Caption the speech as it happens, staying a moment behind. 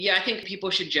Yeah, I think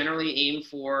people should generally aim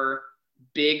for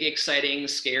big, exciting,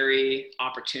 scary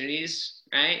opportunities,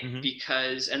 right? Hmm.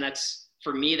 Because, and that's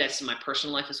for me, that's in my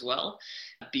personal life as well,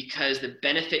 because the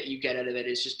benefit you get out of it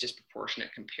is just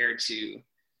disproportionate compared to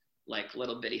like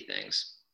little bitty things.